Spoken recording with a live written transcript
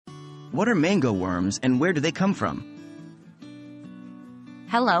What are mango worms and where do they come from?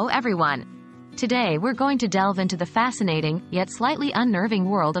 Hello everyone! Today we're going to delve into the fascinating, yet slightly unnerving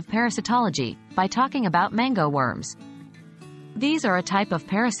world of parasitology, by talking about mango worms. These are a type of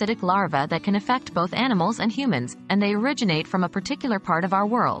parasitic larva that can affect both animals and humans, and they originate from a particular part of our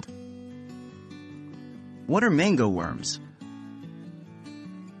world. What are mango worms?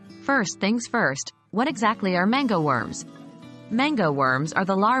 First things first, what exactly are mango worms? Mango worms are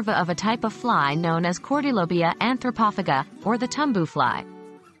the larvae of a type of fly known as Cordylobeia anthropophaga, or the tumbu fly.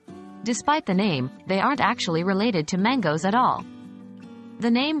 Despite the name, they aren't actually related to mangoes at all. The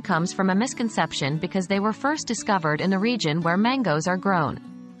name comes from a misconception because they were first discovered in the region where mangoes are grown.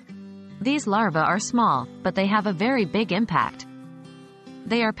 These larvae are small, but they have a very big impact.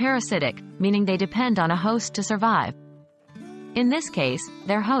 They are parasitic, meaning they depend on a host to survive. In this case,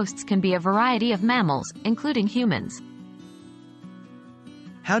 their hosts can be a variety of mammals, including humans.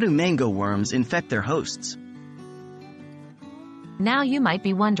 How do mango worms infect their hosts? Now you might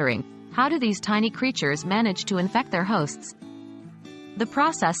be wondering, how do these tiny creatures manage to infect their hosts? The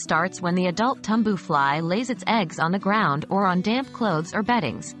process starts when the adult tumbu fly lays its eggs on the ground or on damp clothes or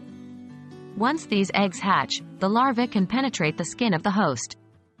beddings. Once these eggs hatch, the larvae can penetrate the skin of the host.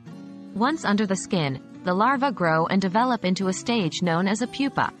 Once under the skin, the larvae grow and develop into a stage known as a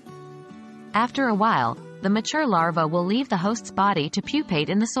pupa. After a while, the mature larva will leave the host's body to pupate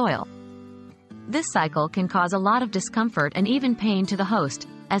in the soil. This cycle can cause a lot of discomfort and even pain to the host,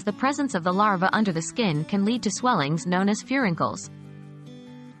 as the presence of the larva under the skin can lead to swellings known as furuncles.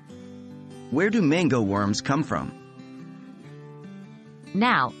 Where do mango worms come from?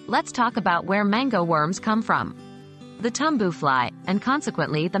 Now, let's talk about where mango worms come from. The tumbu fly, and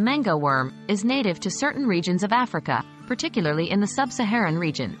consequently the mango worm, is native to certain regions of Africa, particularly in the sub-Saharan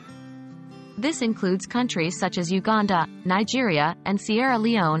region. This includes countries such as Uganda, Nigeria, and Sierra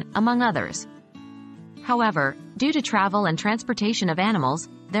Leone, among others. However, due to travel and transportation of animals,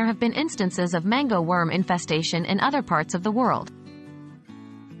 there have been instances of mango worm infestation in other parts of the world.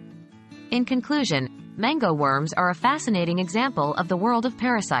 In conclusion, mango worms are a fascinating example of the world of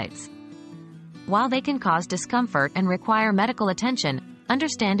parasites. While they can cause discomfort and require medical attention,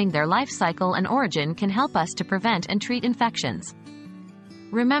 understanding their life cycle and origin can help us to prevent and treat infections.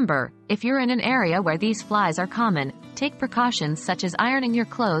 Remember, if you're in an area where these flies are common, take precautions such as ironing your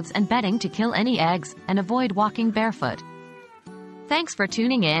clothes and bedding to kill any eggs, and avoid walking barefoot. Thanks for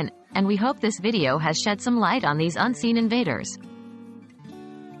tuning in, and we hope this video has shed some light on these unseen invaders.